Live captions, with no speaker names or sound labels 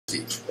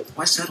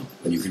Why settle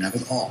when you can have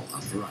it all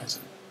on Verizon?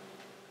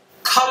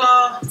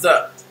 Colour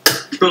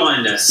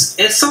blindness.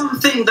 It's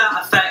something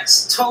that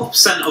affects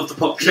 12% of the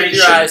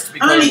population.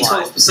 And only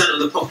 12% of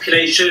the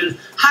population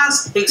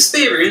has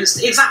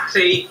experienced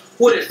exactly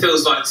what it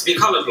feels like to be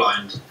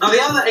colourblind. Now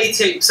the other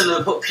 88%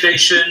 of the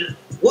population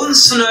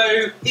wants to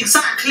know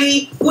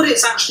exactly what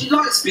it's actually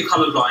like to be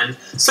colourblind.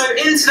 So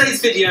in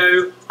today's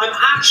video, I'm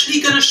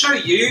actually going to show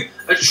you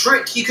a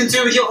trick you can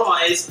do with your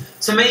eyes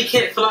to make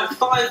it for like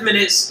 5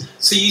 minutes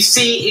so you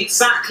see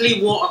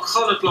exactly what a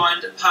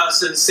colourblind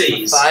person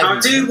sees. Now I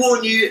do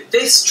warn you,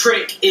 this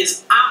trick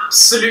is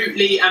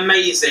absolutely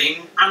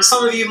amazing, and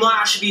some of you might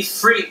actually be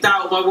freaked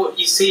out by what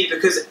you see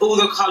because all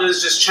the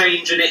colours just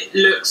change and it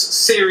looks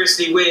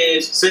seriously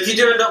weird. So if you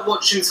do end up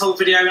watching this whole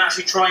video and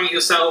actually trying it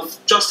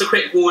yourself, just a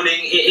quick warning,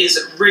 it is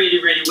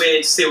really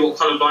weird to see what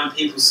colourblind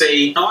people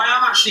see. Now I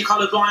am actually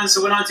colourblind,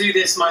 so when I do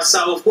this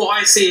myself, what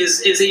I see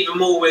is even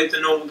more weird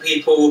than normal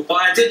people, but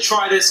I did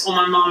try this on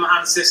my mum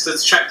and sister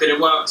to check that it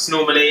works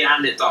normally,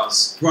 and it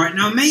does. Right,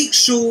 now make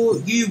sure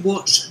you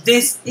watch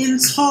this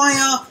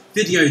entire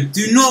video.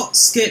 Do not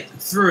skip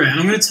through it, and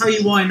I'm going to tell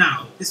you why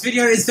now. This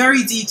video is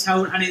very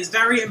detailed and it's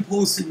very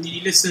important that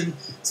you listen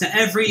to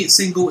every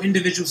single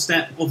individual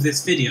step of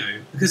this video,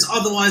 because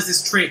otherwise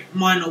this trick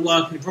might not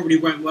work and it probably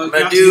won't work. You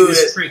have to do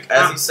this trick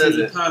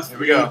absolutely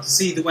perfectly to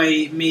see the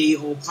way me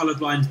or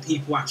colourblind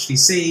people actually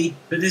see.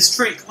 But this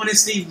trick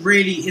honestly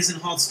really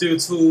isn't hard to do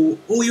at all.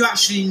 All you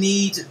actually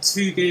need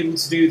to be able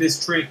to do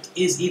this trick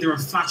is either a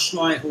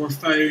flashlight or a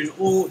phone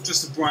or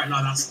just a bright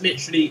light. That's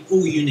literally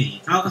all you need.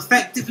 Now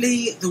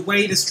effectively the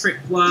way this trick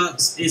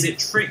works is it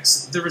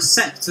tricks the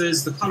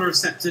receptors, the colour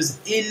receptors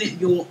in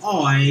your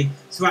eye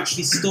to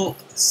actually stop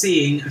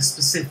seeing a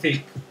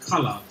specific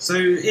colour. So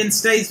in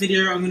today's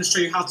video I'm going to show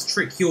you how to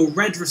trick your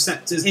red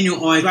receptors in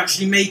your eye to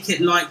actually make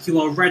it like you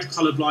are red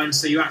colourblind,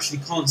 so you actually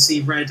can't see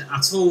red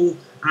at all.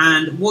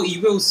 And what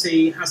you will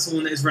see as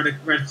someone that is red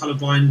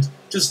colourblind,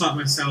 just like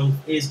myself,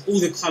 is all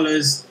the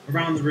colours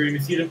around the room.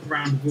 If you look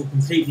around, it will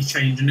completely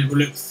change and it will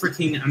look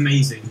freaking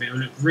amazing, but it will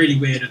look really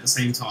weird at the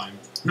same time.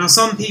 Now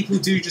some people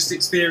do just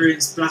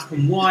experience black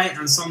and white,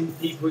 and some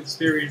people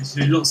experience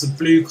lots of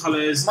blue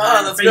colours.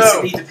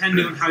 Basically,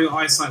 depending on how your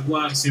eyesight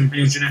works and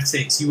your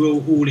genetics, you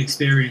will all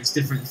experience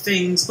different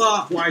things.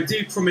 But what I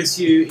do promise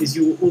you is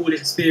you will all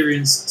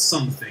experience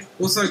something.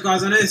 Also,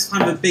 guys, I know it's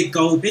kind of a big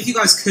goal, but if you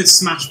guys could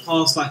smash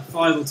past like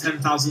 5 or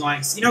 10,000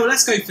 likes, you know what,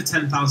 let's go for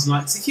 10,000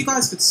 likes. If you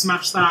guys could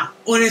smash that,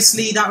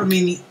 honestly, that would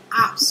mean the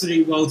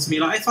absolute world to me.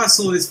 Like, if I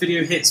saw this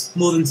video hits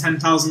more than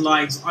 10,000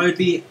 likes, I would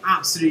be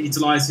absolutely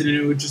delighted and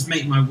it would just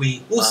make my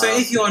week. Also,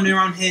 if you are new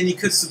around here and you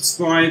could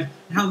subscribe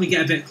and help me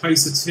get a bit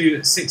closer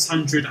to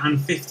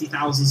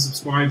 650,000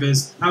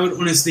 subscribers, that would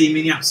honestly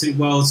mean the absolute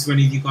world to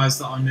any of you guys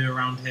that are new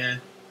around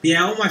here. But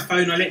yeah, on my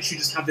phone I literally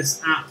just have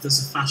this app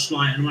that's a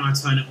flashlight, and when I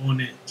turn it on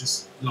it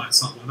just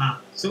lights up like that.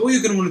 So all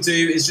you're going to want to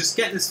do is just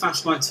get this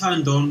flashlight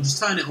turned on,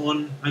 just turn it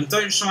on, and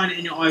don't shine it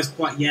in your eyes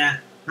quite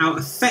yet. Now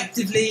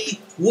effectively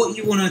what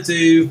you want to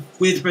do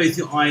with both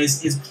your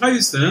eyes is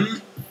close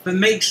them, but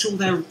make sure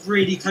they're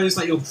really closed,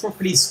 like you're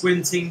properly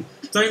squinting.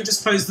 Don't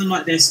just close them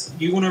like this,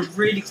 you want to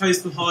really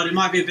close them hard. It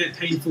might be a bit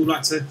painful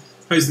like to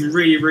close them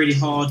really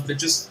hard, but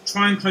just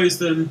try and close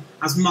them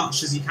as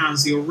much as you can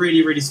so you're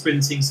really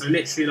squinting, so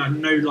literally like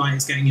no light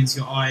is getting into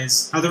your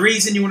eyes. Now the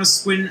reason you want to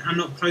squint and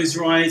not close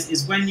your eyes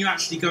is when you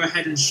actually go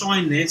ahead and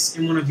shine this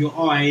in one of your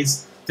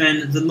eyes,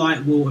 then the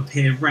light will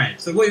appear red.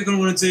 So what you're going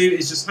to want to do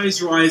is just close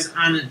your eyes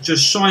and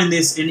just shine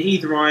this in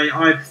either eye.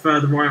 I prefer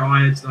the right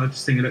eye, I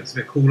just think it looks a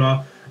bit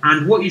cooler.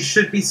 And what you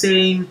should be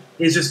seeing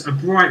is just a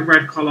bright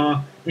red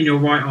colour in your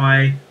right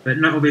eye,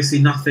 but obviously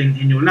nothing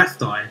in your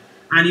left eye.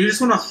 And you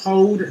just want to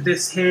hold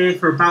this here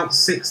for about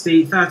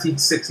 30 to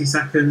 60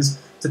 seconds,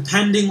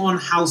 depending on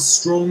how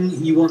strong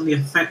you want the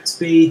effect to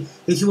be.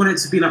 If you want it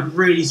to be like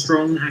really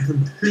strong and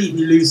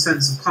completely lose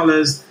sense of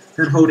colours,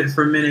 then hold it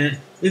for a minute.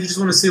 If you just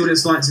want to see what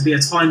it's like to be a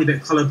tiny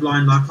bit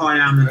colourblind like I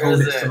am, then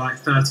hold it for like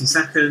 30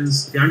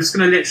 seconds. Yeah, I'm just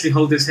going to literally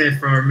hold this here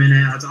for a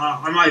minute.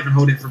 I might even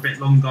hold it for a bit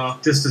longer,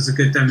 just as a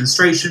good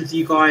demonstration for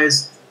you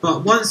guys.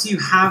 But once you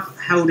have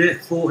held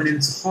it for an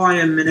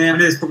entire minute, I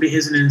know this probably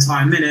isn't an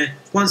entire minute,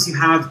 once you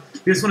have,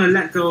 you just want to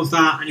let go of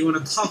that and you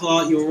want to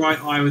cover your right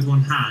eye with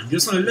one hand. You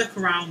just want to look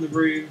around the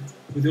room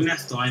with your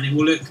left eye and it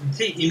will look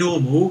completely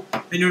normal.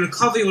 Then you want to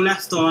cover your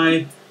left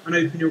eye and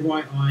open your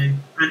right eye,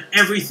 and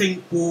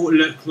everything will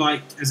look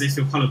like as if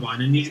you're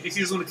colourblind. And if you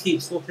just want to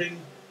keep swapping,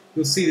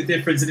 you'll see the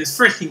difference, and it's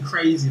freaking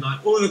crazy.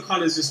 Like, all the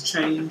colours just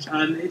change.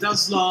 It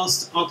does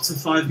last up to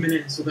 5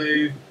 minutes,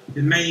 although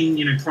the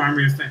main,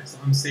 primary effects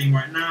that I'm seeing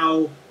right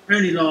now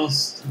only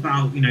last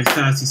about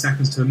 30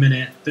 seconds to a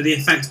minute, but the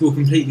effect will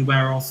completely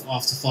wear off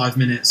after 5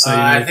 minutes. So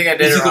I think I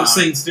did if it you've got wrong.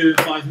 something to do in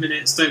 5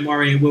 minutes, don't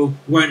worry, it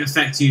won't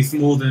affect you for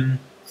more than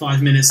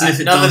 5 minutes. And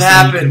if it Nothing does,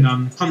 happened. then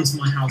you can come to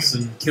my house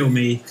and kill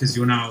me because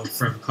you're now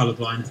forever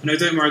colourblind. No,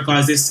 don't worry,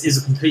 guys. This is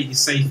a completely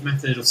safe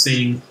method of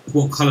seeing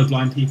what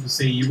colourblind people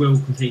see. You will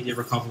completely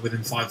recover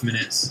within 5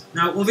 minutes.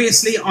 Now,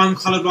 obviously, I'm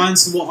colourblind,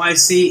 so what I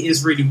see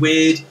is really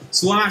weird.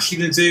 So what I'm actually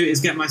going to do is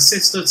get my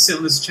sister to sit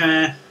on this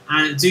chair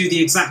and do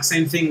the exact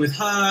same thing with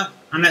her,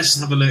 and let's just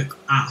have a look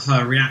at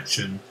her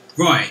reaction.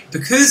 Right,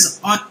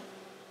 because I